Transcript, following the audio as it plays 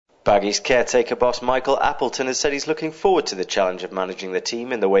Baggies caretaker boss Michael Appleton has said he's looking forward to the challenge of managing the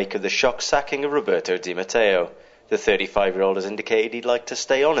team in the wake of the shock sacking of Roberto Di Matteo. The 35-year-old has indicated he'd like to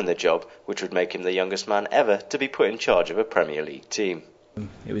stay on in the job, which would make him the youngest man ever to be put in charge of a Premier League team.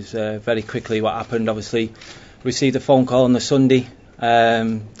 It was very quickly what happened. Obviously, received a phone call on the Sunday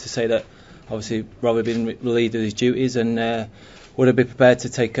to say that obviously Rob had been relieved of his duties and would have been prepared to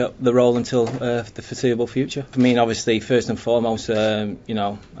take up the role until the foreseeable future. I mean, obviously, first and foremost, I think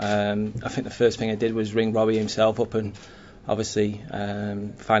the first thing I did was ring Robbie himself up and obviously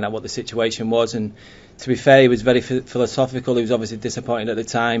find out what the situation was. And to be fair, he was very philosophical. He was obviously disappointed at the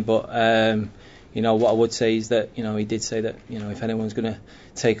time, but what I would say is that he did say that if anyone's going to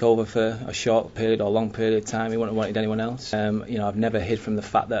take over for a short period or long period of time, he wouldn't have wanted anyone else. I've never hid from the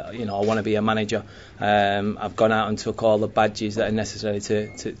fact that I want to be a manager. I've gone out and took all the badges that are necessary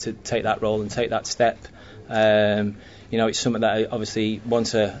to take that role and take that step. It's something that I obviously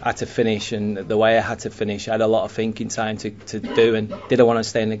once I had to finish, and the way I had to finish, I had a lot of thinking time to do. And did I want to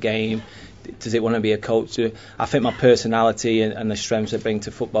stay in the game? Does it want to be a coach? I think my personality and the strengths I bring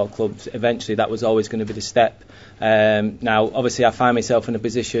to football clubs, eventually that was always going to be the step. Now, obviously, I find myself in a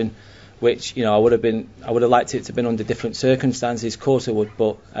position which I would have liked it to have been under different circumstances. Of course, I would,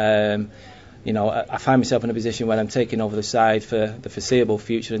 but I find myself in a position where I'm taking over the side for the foreseeable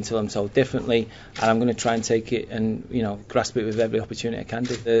future until I'm told differently, and I'm going to try and take it and grasp it with every opportunity I can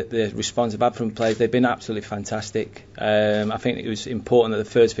do. The response I've had from players, they've been absolutely fantastic. I think it was important that the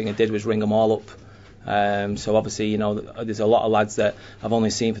first thing I did was ring them all up. So obviously, there's a lot of lads that I've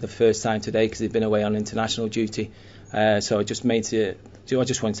only seen for the first time today because they've been away on international duty. So I just wanted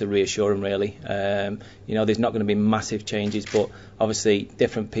to reassure them really. There's not going to be massive changes, but obviously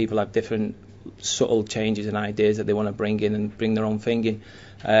different people have different subtle changes and ideas that they want to bring in and bring their own thing in.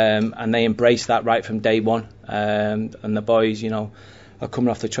 And they embrace that right from day one. And the boys, are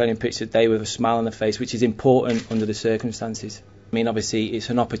coming off the training pitch today with a smile on their face, which is important under the circumstances. I mean, obviously, it's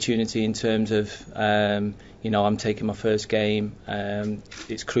an opportunity in terms of, I'm taking my first game.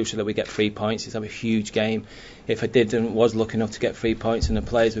 It's crucial that we get 3 points. It's a huge game. If I did and was lucky enough to get 3 points and the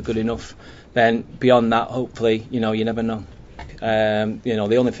players were good enough, then beyond that, hopefully, you never know.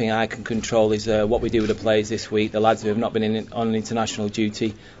 The only thing I can control is what we do with the players this week. The lads who have not been on international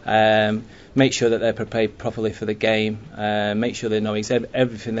duty, make sure that they're prepared properly for the game, make sure they know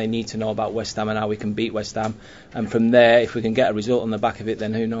everything they need to know about West Ham and how we can beat West Ham, and from there, if we can get a result on the back of it,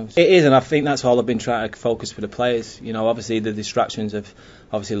 then who knows. It is, and I think that's all I've been trying to focus for the players. Obviously the distractions of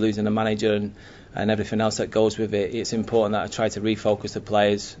obviously losing a manager and everything else that goes with it. It's important that I try to refocus the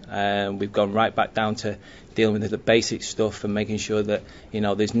players. We've gone right back down to dealing with the basic stuff and making sure that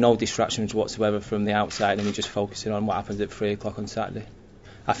there's no distractions whatsoever from the outside, and we're just focusing on what happens at 3 o'clock on Saturday.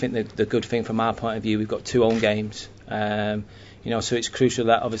 I think the good thing from our point of view, we've got 2 home games. So it's crucial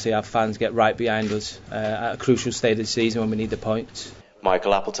that obviously our fans get right behind us at a crucial stage of the season when we need the points.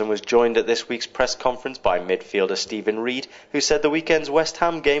 Michael Appleton was joined at this week's press conference by midfielder Stephen Reid, who said the weekend's West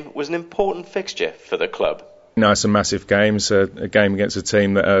Ham game was an important fixture for the club. It's a massive game. It's a game against a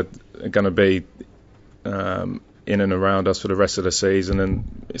team that are going to be in and around us for the rest of the season,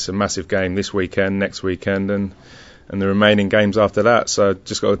 and it's a massive game this weekend, next weekend, and the remaining games after that. So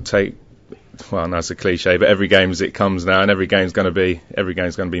just got to take, well, that's a cliche, but every game as it comes now, and every game's going to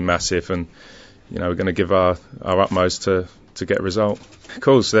be massive, and we're going to give our utmost to get a result. Of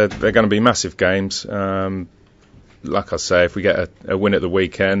course, they're going to be massive games. Like I say, if we get a win at the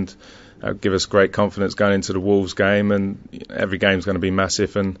weekend, that'll give us great confidence going into the Wolves game, and every game's going to be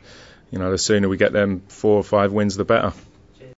massive, and the sooner we get them 4 or 5 wins, the better.